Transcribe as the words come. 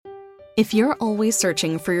If you're always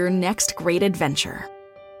searching for your next great adventure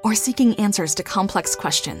or seeking answers to complex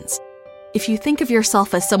questions, if you think of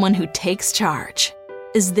yourself as someone who takes charge,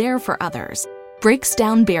 is there for others, breaks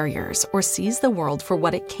down barriers, or sees the world for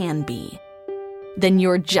what it can be, then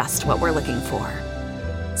you're just what we're looking for.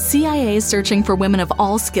 CIA is searching for women of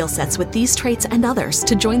all skill sets with these traits and others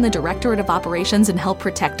to join the Directorate of Operations and help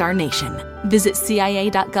protect our nation. Visit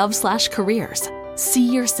cia.gov/careers.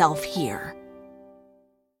 See yourself here.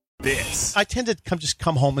 I tend to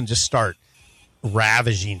come home and just start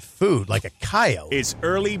ravaging food like a coyote. It's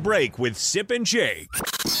Early Break with Sip and Jake.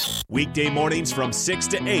 Weekday mornings from 6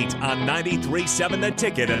 to 8 on 93.7 The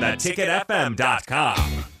Ticket and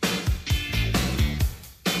theticketfm.com.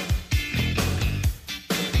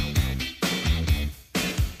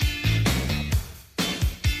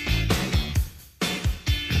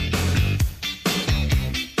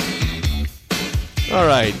 All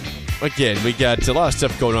right. Again, we got a lot of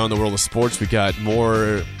stuff going on in the world of sports. We got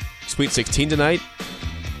more Sweet 16 tonight.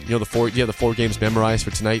 You have the four games memorized for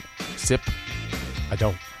tonight, Sip? I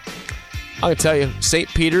don't. I'm going to tell you, St.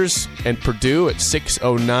 Peter's and Purdue at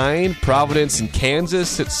 6:09, Providence and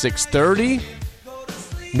Kansas at 6:30,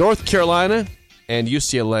 North Carolina and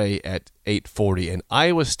UCLA at 8:40, and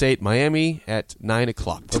Iowa State, Miami at 9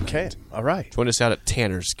 o'clock tonight. Okay, all right. Join us out at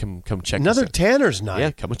Tanner's. Come check Another us out. Tanner's night.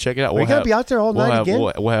 Yeah, come and check it out. Are you going to be out there all night again?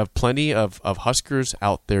 We'll have plenty of Huskers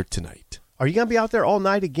out there tonight. Are you going to be out there all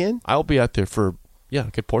night again? I'll be out there for, a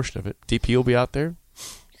good portion of it. DP will be out there.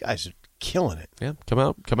 You guys are killing it. Yeah, come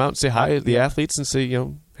out and say hi to the athletes and say,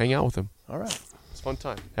 hang out with them. All right. It's a fun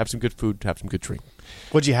time. Have some good food, have some good drink.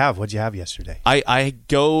 What'd you have yesterday?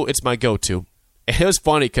 It's my go-to. And it was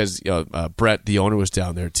funny because Brett, the owner, was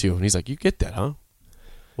down there too, and he's like, "You get that, huh?"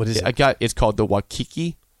 What is it? It's called the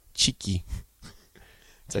Waikiki Chiki.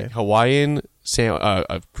 It's like Hawaiian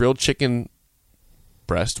grilled chicken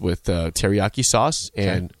breast with teriyaki sauce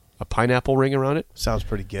and a pineapple ring around it. Sounds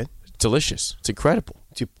pretty good. It's delicious. It's incredible.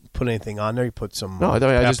 Did you put anything on there? You put some No, pepper?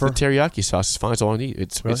 I just the teriyaki sauce is fine. It's all I need.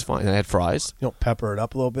 It's fine. And I had fries. You don't pepper it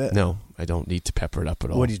up a little bit? No, I don't need to pepper it up at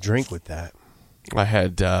all. What do you drink with that? I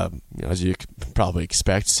had, as you could probably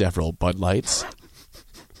expect, several Bud Lights.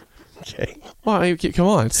 Okay. Well, come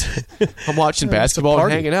on. I'm watching basketball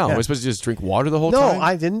and hanging out. Yeah. Am I supposed to just drink water the whole time? No,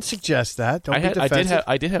 I didn't suggest that. Don't be defensive.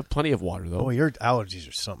 I did have plenty of water, though. Oh, your allergies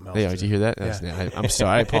are something else. Yeah, did you hear that? Yeah. I'm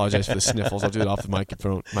sorry. I apologize for the sniffles. I'll do it off the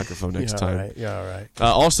microphone next time. Right. Yeah, all right.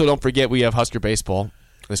 Also, don't forget we have Husker baseball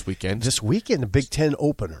this weekend. This weekend, the Big Ten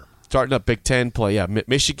opener. Starting up Big Ten play. Yeah,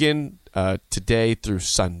 Michigan today through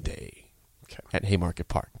Sunday at Haymarket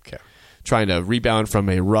Park. Okay. Trying to rebound from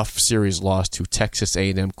a rough series loss to Texas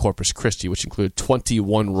A&M Corpus Christi, which included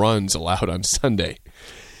 21 runs allowed on Sunday.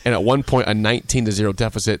 And at one point, a 19-0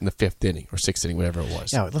 deficit in the fifth inning or sixth inning, whatever it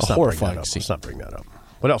was. Yeah, let's not bring that up.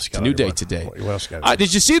 What else you got? It's a new day today. What else you got?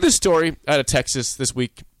 Did you see this story out of Texas this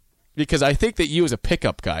week? Because I think that you as a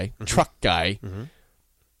pickup guy, truck guy,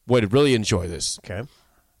 would really enjoy this. Okay.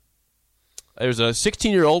 There's a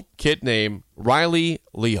 16-year-old kid named Riley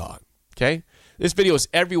Leon. Okay? This video is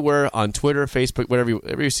everywhere on Twitter, Facebook, whatever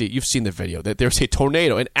you see. You've seen the video. That there's a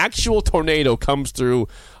tornado, an actual tornado comes through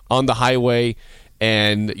on the highway,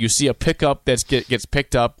 and you see a pickup that gets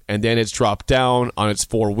picked up, and then it's dropped down on its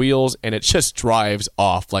four wheels, and it just drives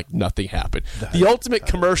off like nothing happened. The ultimate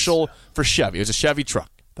commercial for Chevy. It was a Chevy truck.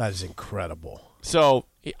 That is incredible. So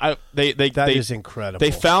that is incredible. They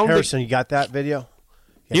found Harrison. You got that video?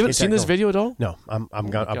 You haven't seen this video at all? No, I'm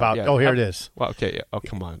about. Yeah. Oh, here it is. Well, okay. Yeah. Oh,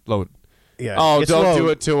 come on, load. Yeah. Oh, don't do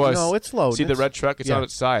it to us. No, it's low. See the red truck? It's on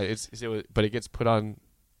its side. But it gets put on.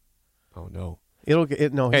 Oh no. It'll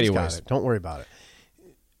get no. Anyways, he's got it. Don't worry about it.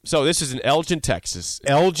 So this is in Elgin, Texas.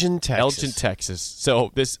 Elgin, Texas.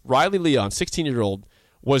 So this Riley Leon, 16-year-old,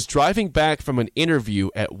 was driving back from an interview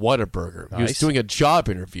at Whataburger. Nice. He was doing a job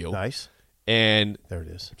interview. Nice. And there it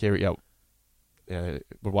is. Okay, yeah.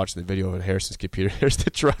 We're watching the video of Harrison's computer. There's the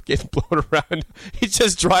truck getting blown around. He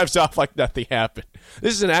just drives off like nothing happened.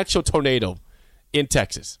 This is an actual tornado in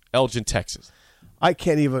Texas, Elgin, Texas. I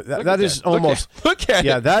can't even. That is almost. Look at it.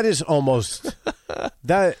 Yeah, that is almost.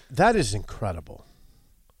 that is incredible.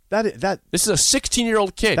 This is a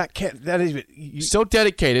 16-year-old kid. That is so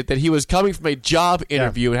dedicated that he was coming from a job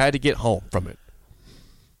interview and had to get home from it.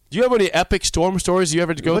 Do you have any epic storm stories you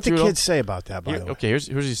ever go what through? What did the kids say about that, by the way? Okay, here's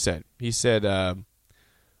what he said. He said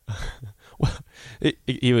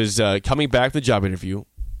he was coming back from the job interview,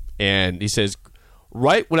 and he says,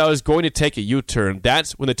 right when I was going to take a U-turn,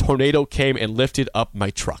 that's when the tornado came and lifted up my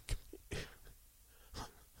truck.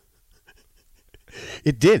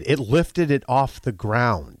 It did. It lifted it off the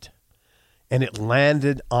ground, and it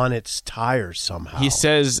landed on its tires somehow. He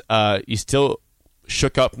says he's still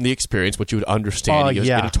shook up from the experience, which you would understand. He goes,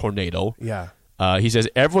 in a tornado. Yeah. He says,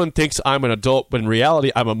 everyone thinks I'm an adult, but in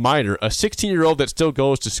reality, I'm a minor, a 16-year-old that still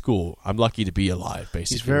goes to school. I'm lucky to be alive,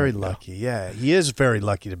 basically. He's very lucky. Yeah, he is very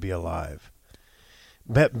lucky to be alive.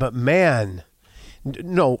 But man,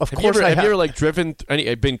 no, of course have you ever like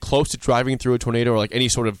been close to driving through a tornado or like any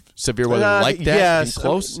sort of severe weather like that? Yes,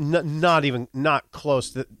 close? Not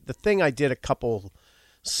close. The thing I did a couple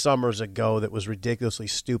summers ago that was ridiculously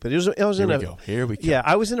stupid. Here we go. Yeah,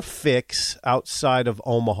 I was in a fix outside of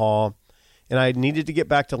Omaha, and I needed to get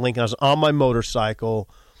back to Lincoln. I was on my motorcycle,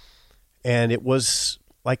 and it was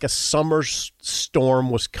like a summer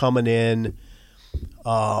storm was coming in.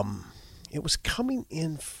 It was coming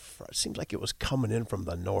in. It seems like it was coming in from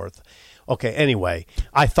the north. Okay, anyway,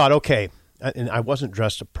 I thought, okay, and I wasn't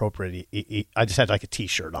dressed appropriately. I just had like a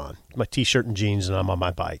T-shirt on, my T-shirt and jeans, and I'm on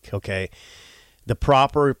my bike, okay? The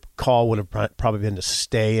proper call would have probably been to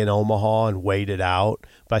stay in Omaha and wait it out.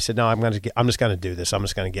 But I said, no, I'm just going to do this. I'm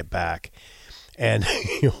just going to get back. And,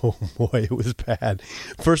 oh, boy, it was bad.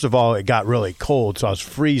 First of all, it got really cold, so I was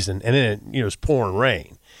freezing. And then it was pouring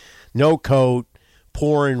rain. No coat,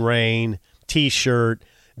 pouring rain, T-shirt.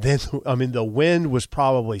 Then, the wind was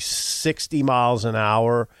probably 60 miles an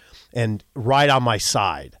hour and right on my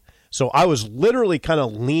side. So I was literally kind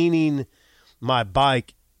of leaning my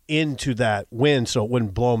bike into that wind so it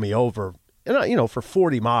wouldn't blow me over, and for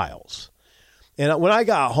 40 miles. And when I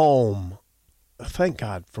got home, thank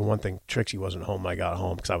God for one thing, Trixie wasn't home when I got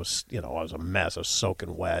home because I was a mess. I was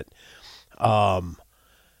soaking wet. And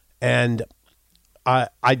I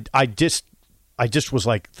just was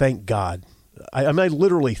like, thank God. I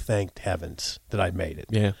literally thanked heavens that I made it.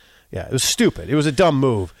 Yeah. Yeah, it was stupid. It was a dumb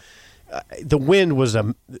move. The wind was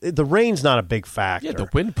the rain's not a big factor. Yeah, the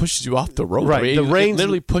wind pushes you off the road. Right, it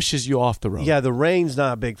literally pushes you off the road. Yeah, the rain's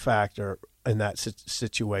not a big factor in that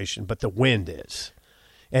situation, but the wind is.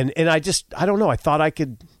 And I don't know. I thought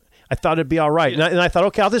it'd be all right, and I thought,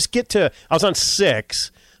 okay, I'll just get to. I was on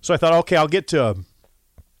 6, so I thought, okay, I'll get to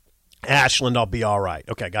Ashland. I'll be all right.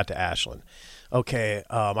 Okay, I got to Ashland. Okay,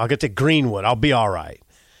 I'll get to Greenwood. I'll be all right.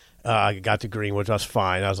 I got to Greenwood. I was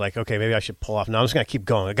fine. I was like, okay, maybe I should pull off. No, I'm just going to keep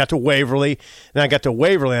going. I got to Waverly. Then I got to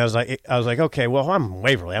Waverly. And I was like, okay, well, I'm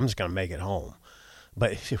Waverly. I'm just going to make it home.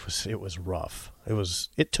 But it was rough.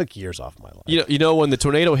 It took years off my life. When the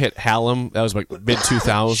tornado hit Hallam, that was like mid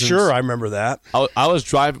 2000s. Sure, I remember that.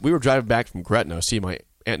 We were driving back from Gretna, see my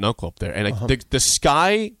aunt and uncle up there, and the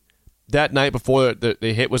sky that night before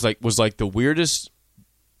the hit was like the weirdest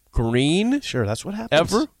green. Sure, that's what happens.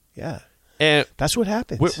 Ever. Yeah. And that's what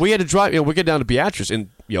happens. We had to drive. We get down to Beatrice, and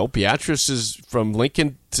Beatrice is from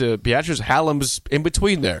Lincoln to Beatrice. Hallam's in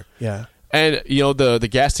between there. Yeah. And the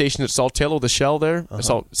gas station at Saltillo, the Shell there,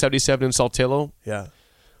 77 in Saltillo. Yeah.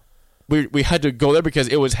 We had to go there because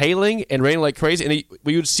it was hailing and raining like crazy, and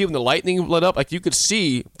we would see when the lightning lit up, like you could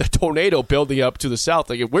see the tornado building up to the south.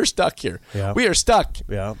 Like we're stuck here. Yeah. We are stuck.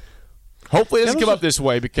 Yeah. Hopefully it doesn't come up this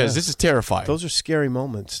way because this is terrifying. Those are scary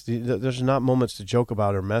moments. Those are not moments to joke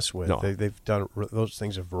about or mess with. No. They've done those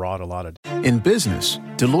things have wrought a lot of. In business,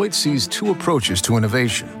 Deloitte sees two approaches to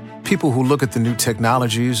innovation. People who look at the new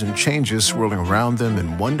technologies and changes swirling around them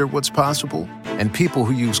and wonder what's possible, and people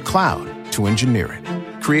who use cloud to engineer it,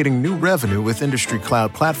 creating new revenue with industry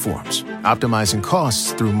cloud platforms, optimizing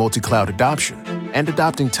costs through multi-cloud adoption, and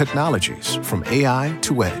adopting technologies from AI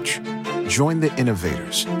to edge. Join the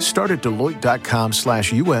innovators. Start at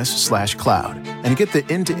Deloitte.com/US/cloud and get the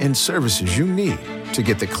end-to-end services you need to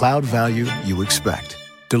get the cloud value you expect.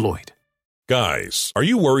 Deloitte. Guys, are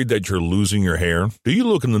you worried that you're losing your hair? Do you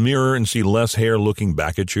look in the mirror and see less hair looking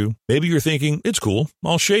back at you? Maybe you're thinking, it's cool,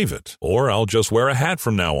 I'll shave it. Or I'll just wear a hat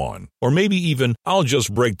from now on. Or maybe even, I'll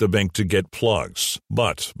just break the bank to get plugs.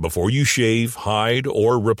 But before you shave, hide,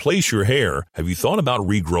 or replace your hair, have you thought about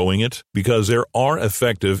regrowing it? Because there are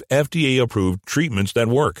effective, FDA-approved treatments that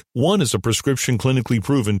work. One is a prescription clinically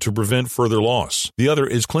proven to prevent further loss. The other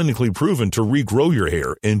is clinically proven to regrow your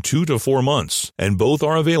hair in 2 to 4 months. And both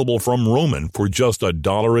are available from Roman for just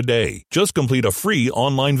 $1 a day. Just complete a free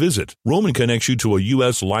online visit. Roman connects you to a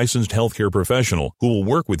U.S. licensed healthcare professional who will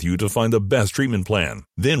work with you to find the best treatment plan.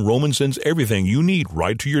 Then Roman sends everything you need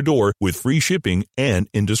right to your door with free shipping and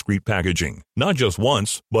in discreet packaging. Not just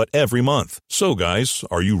once, but every month. So guys,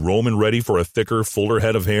 are you Roman ready for a thicker, fuller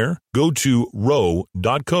head of hair? Go to ro.co/regrow.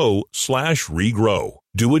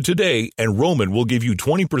 Do it today, and Roman will give you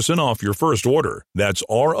 20% off your first order. That's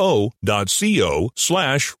ro.co/regrow.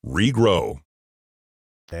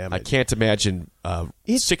 Damn it. I can't imagine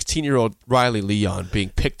 16-year-old Riley Leon being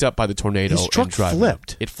picked up by the tornado. His truck and driving.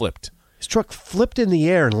 flipped. It flipped. His truck flipped in the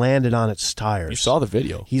air and landed on its tires. You saw the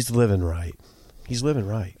video. He's living right. He's living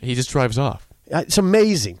right. He just drives off. It's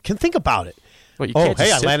amazing. Can think about it. Well, you Oh, can't just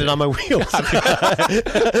hey, I sit landed there. on my wheels.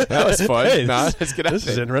 That was fun. Hey, Let's get out this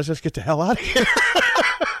is there. interesting. Let's get the hell out of here.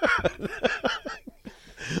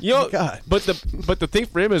 You know, God. but the thing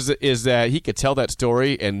for him is that he could tell that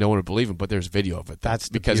story and no one would believe him. But there's video of it. That's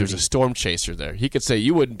the because there's a beauty. storm chaser there. He could say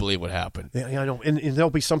you wouldn't believe what happened. Yeah, I know. And there'll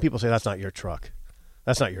be some people say that's not your truck.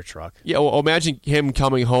 That's not your truck. Yeah. Well, imagine him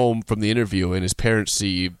coming home from the interview and his parents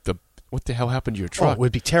see what the hell happened to your Oh, truck? it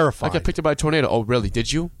would be terrifying. I got picked up by a tornado. Oh, really?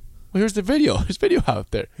 Did you? Well, here's the video. There's video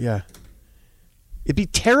out there. Yeah. It'd be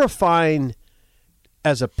terrifying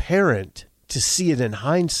as a parent to see it in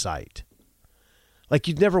hindsight. Like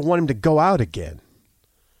you'd never want him to go out again.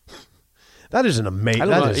 That is an amazing. I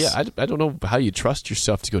don't know. Yeah, I don't know how you trust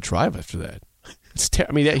yourself to go drive after that. It's I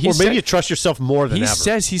mean, Or maybe you trust yourself more than he ever.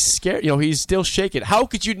 says he's scared. You know, he's still shaking. How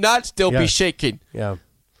could you not still Yeah. be shaking? Yeah.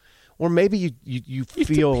 Or maybe you You have to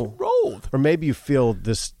feel be rolled. or maybe you feel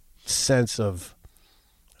this sense of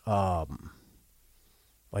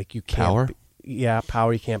like you can't Power?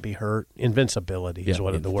 Power, you can't be hurt. Invincibility is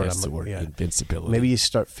what the word that's I'm the word. yeah. Invincibility. Maybe you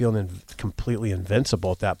start feeling completely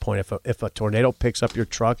invincible at that point. If a tornado picks up your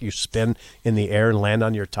truck, you spin in the air and land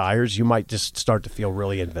on your tires, you might just start to feel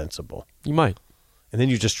really invincible. you might. And then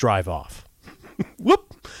you just drive off.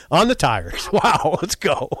 Whoop! On the tires. Wow, let's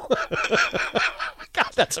go.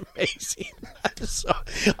 God, that's amazing.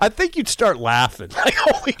 I think you'd start laughing. Like,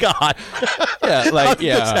 oh my God. Yeah, How like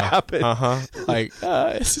did this yeah. happen? Like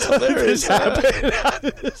this is How did hilarious. this happen? How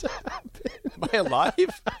did this happen? Am I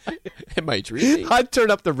alive? Am I dreaming? I'd turn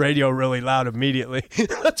up the radio really loud immediately.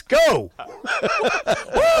 Let's go.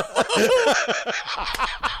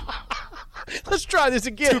 Let's try this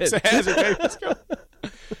again. Dukes of Hazzard, baby. Let's go.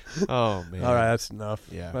 Oh man. All right, that's enough.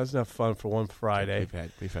 Yeah. That's enough fun for one Friday.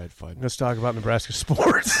 We've had fun. Let's talk about Nebraska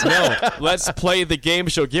sports. No, let's play the game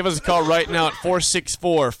show. Give us a call right now at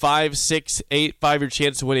 464-5685. Your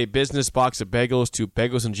chance to win a business box of bagels to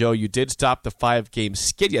Bagels and Joe. You did stop the 5-game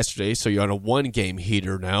skid yesterday, so you're on a 1-game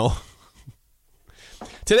heater now.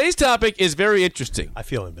 Today's topic is very interesting. I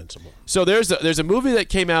feel invincible. So there's a movie that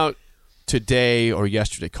came out today or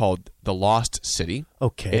yesterday called The Lost City.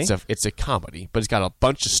 Okay. It's a comedy, but it's got a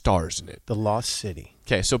bunch of stars in it. The Lost City.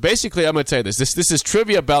 Okay, so basically I'm going to tell you this. This is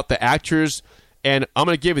trivia about the actors, and I'm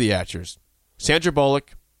going to give you the actors. Sandra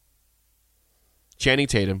Bullock, Channing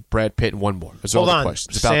Tatum, Brad Pitt, and one more. Those are all Hold the on.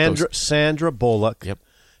 questions. About those. Sandra Bullock. Yep.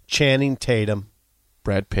 Channing Tatum.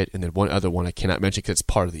 Brad Pitt, and then one other one I cannot mention because it's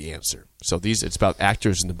part of the answer. So it's about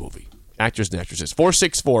actors in the movie. Actors and actresses.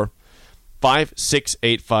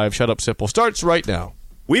 464-5685. Shut Up Sipple starts right now.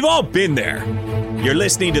 We've all been there. You're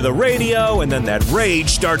listening to the radio, and then that rage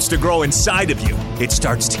starts to grow inside of you. It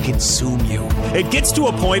starts to consume you. It gets to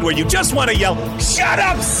a point where you just want to yell, "Shut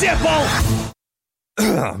up, Sipple!"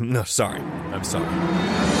 No, sorry. I'm sorry.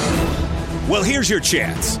 Well, here's your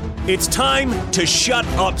chance. It's time to shut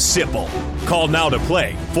up, Sipple. Call now to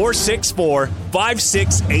play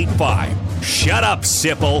 464-5685. Shut up,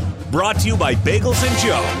 Sipple. Brought to you by Bagels and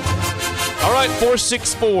Joe. All right,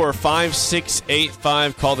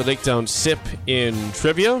 464-5685. Call the Takedown Sip in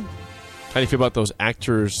trivia. How do you feel about those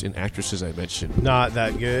actors and actresses I mentioned? Not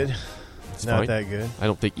that good. It's Not fine. that good. I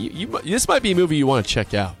don't think this might be a movie you want to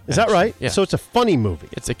check out. Is that right? Yeah. So it's a funny movie.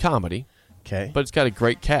 It's a comedy, Okay. but it's got a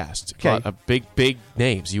great cast. Okay. A lot of big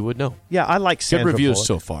names you would know. Yeah, I like Good Sandra reviews Bullock.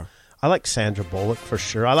 so far. I like Sandra Bullock for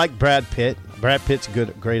sure. I like Brad Pitt. Brad Pitt's a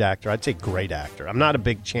great actor. I'd say great actor. I'm not a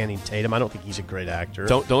big Channing Tatum. I don't think he's a great actor.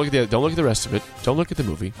 Don't look at the rest of it. Don't look at the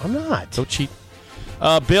movie. I'm not. Don't cheat.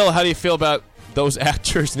 Bill, how do you feel about those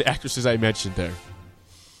actors and actresses I mentioned there?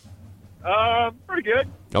 Pretty good.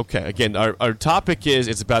 Okay, again, our topic is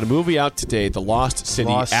it's about a movie out today, The Lost City.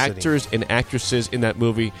 Lost City. Actors and actresses in that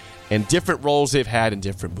movie and different roles they've had in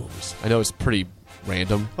different movies. I know it's pretty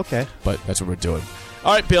random, Okay. but that's what we're doing.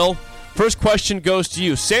 All right, Bill, first question goes to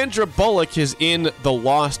you. Sandra Bullock is in The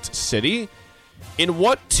Lost City. In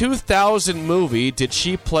what 2000 movie did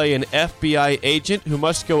she play an FBI agent who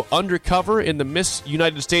must go undercover in the Miss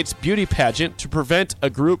United States beauty pageant to prevent a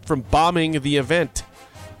group from bombing the event?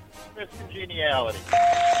 Miss Congeniality.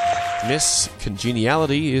 Miss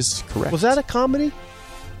Congeniality is correct. Was that a comedy?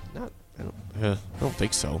 I don't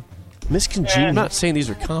think so. Miss I'm Congeniality. not saying these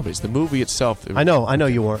are comedies. The movie itself, I know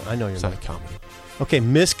you weren't. I know you're it's not. not a comedy. Okay,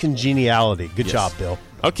 Miss Congeniality. Good Yes. job, Bill.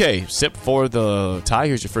 Okay, Sip for the tie.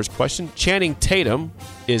 Here's your first question. Channing Tatum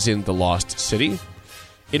is in The Lost City.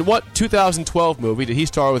 In what 2012 movie did he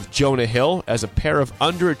star with Jonah Hill as a pair of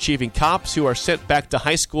underachieving cops who are sent back to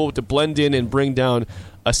high school to blend in and bring down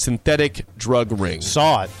a synthetic drug ring?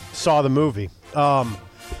 Saw it. Saw the movie.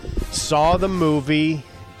 Saw the movie.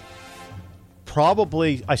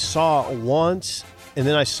 Probably I saw it once, and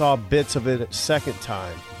then I saw bits of it a second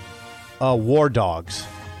time. War Dogs.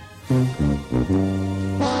 War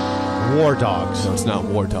Dogs. No, it's not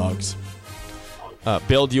War Dogs.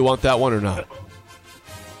 Bill, do you want that one or not?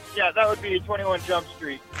 Yeah, that would be 21 Jump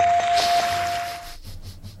Street.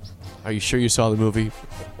 Are you sure you saw the movie?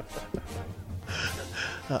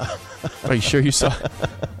 Are you sure you saw it?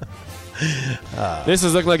 This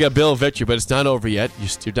is looking like a Bill victory, but it's not over yet.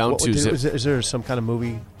 You're down to zip. Is there some kind of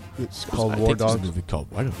movie that's called I War think there's Dogs? a movie called.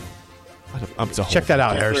 Check that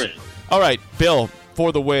out, Harris. All right, Bill,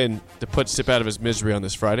 for the win to put Sip out of his misery on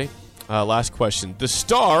this Friday. Last question. The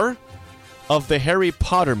star of the Harry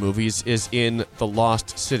Potter movies is in The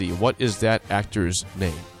Lost City. What is that actor's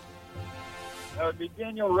name? That would be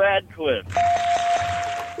Daniel Radcliffe.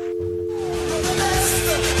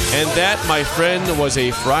 And that, my friend, was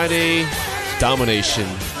a Friday domination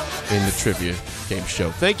in the trivia game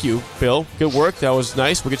show. Thank you, Bill. Good work. That was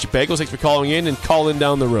nice. We'll get you bagels. Thanks for calling in and calling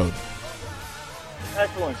down the road.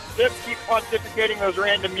 Excellent. Sip, keep pontificating those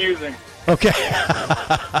random musings. Okay.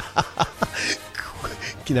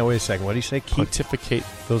 Now, wait a second. What do you say? Pontificate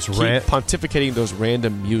those pontificating those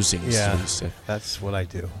random musings. Yeah, what you say. That's what I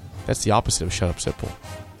do. That's the opposite of Shut Up Sipple.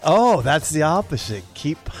 Oh, that's the opposite.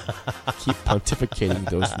 Keep pontificating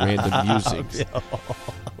those random musings.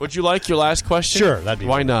 Would you like your last question? Sure, that'd be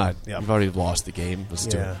Why fun. not? Yep. You've already lost the game. Let's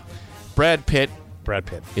do it. Brad Pitt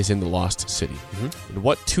is in The Lost City. Mm-hmm. In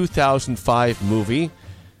what 2005 movie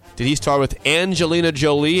did he star with Angelina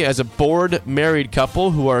Jolie as a bored married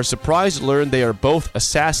couple who are surprised to learn they are both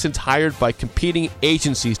assassins hired by competing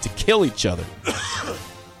agencies to kill each other?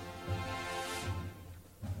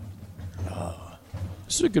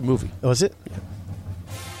 This is a good movie. Oh, is it?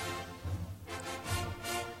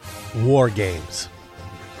 Yeah. War Games.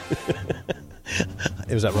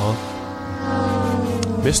 Was that wrong?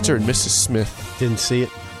 Mr. and Mrs. Smith. Didn't see it.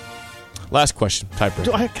 Last question.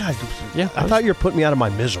 Tiebreaker. I thought you were putting me out of my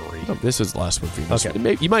misery. No, this is the last one for you.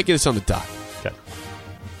 Okay. You might get this on the dot. Okay.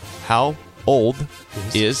 How old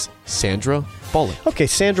is Sandra Bullock? Okay,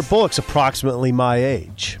 Sandra Bullock's approximately my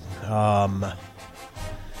age.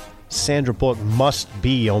 Sandra Bullock must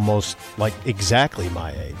be almost like exactly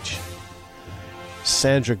my age.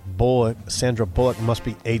 Sandra Bullock must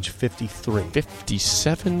be age 53.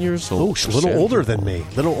 57 years old. Oh, she's a little older than me.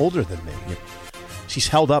 Yeah. She's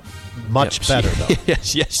held up much better, though.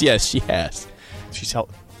 Yes, she has. She's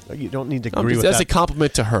held. You don't need to agree with that. That's a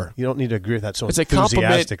compliment to her. You don't need to agree with that so it's a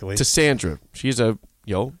compliment to Sandra. She's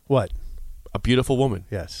what? A beautiful woman.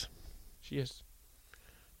 Yes. She is.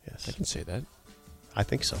 Yes. I can say that. I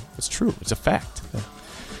think so. It's true. It's a fact. Yeah.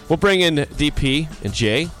 We'll bring in DP and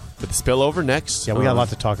Jay with the spillover next. Yeah, we got a lot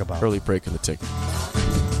to talk about. Early break in the ticket.